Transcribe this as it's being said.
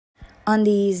On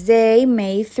this day,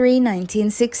 May 3,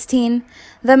 1916,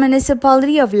 the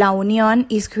municipality of La Unión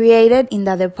is created in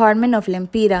the department of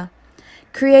Lempira.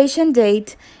 Creation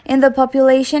date: in the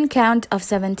population count of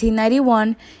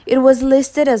 1791, it was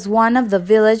listed as one of the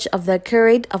village of the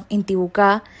curate of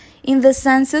Intibucá. In the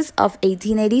census of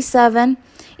 1887,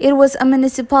 it was a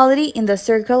municipality in the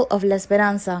circle of La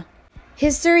Esperanza.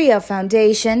 History of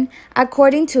foundation: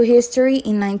 according to history,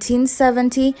 in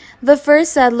 1970, the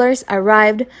first settlers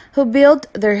arrived who built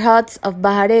their huts of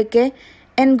bajareque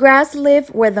and grass leaf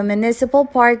where the municipal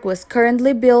park was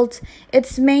currently built.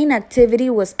 Its main activity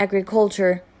was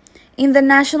agriculture. In the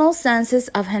national census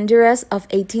of Honduras of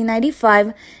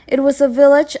 1895, it was a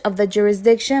village of the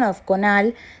jurisdiction of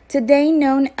Conal, today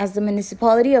known as the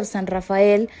Municipality of San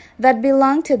Rafael, that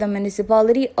belonged to the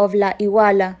Municipality of La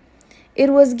Iguala. It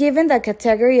was given the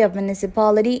category of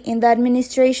municipality in the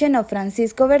administration of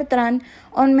Francisco Bertrán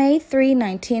on May 3,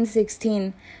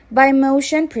 1916, by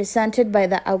motion presented by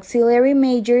the auxiliary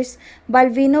mayors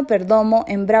Balvino, Perdomo,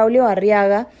 and Braulio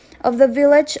Arriaga of the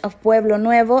village of Pueblo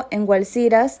Nuevo and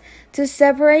Gualciras to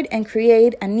separate and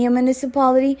create a new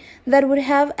municipality that would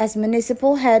have as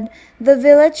municipal head the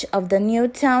village of the new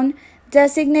town,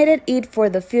 designated it for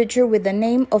the future with the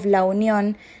name of La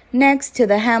Unión, next to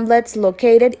the hamlets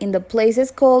located in the places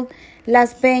called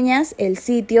Las Peñas, El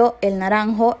Sitio, El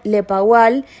Naranjo,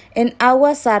 Lepagual, and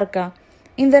Agua Sarca.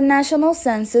 In the national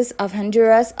census of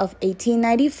Honduras of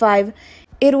 1895,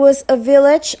 it was a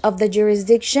village of the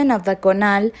jurisdiction of the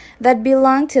Conal that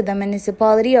belonged to the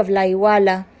municipality of La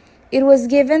Iguala. It was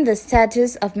given the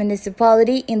status of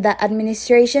municipality in the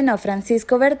administration of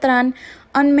Francisco Bertrán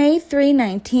on May 3,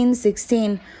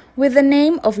 1916, with the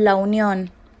name of La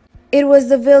Unión. It was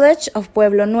the village of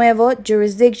Pueblo Nuevo,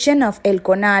 jurisdiction of El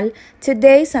Conal,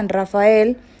 today San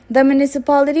Rafael. The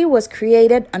municipality was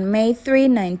created on May 3,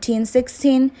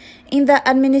 1916, in the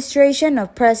administration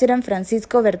of President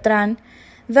Francisco Bertrán.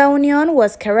 The Unión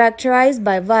was characterized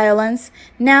by violence.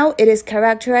 Now it is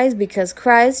characterized because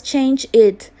Christ changed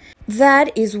it.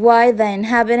 That is why the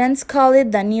inhabitants call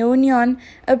it the New Unión,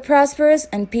 a prosperous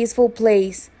and peaceful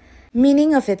place.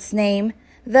 Meaning of its name: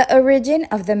 the origin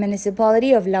of the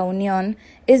municipality of La Unión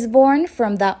is born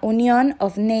from the union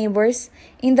of neighbors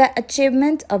in the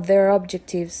achievement of their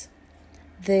objectives.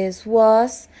 This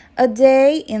was a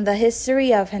day in the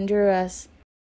history of Honduras.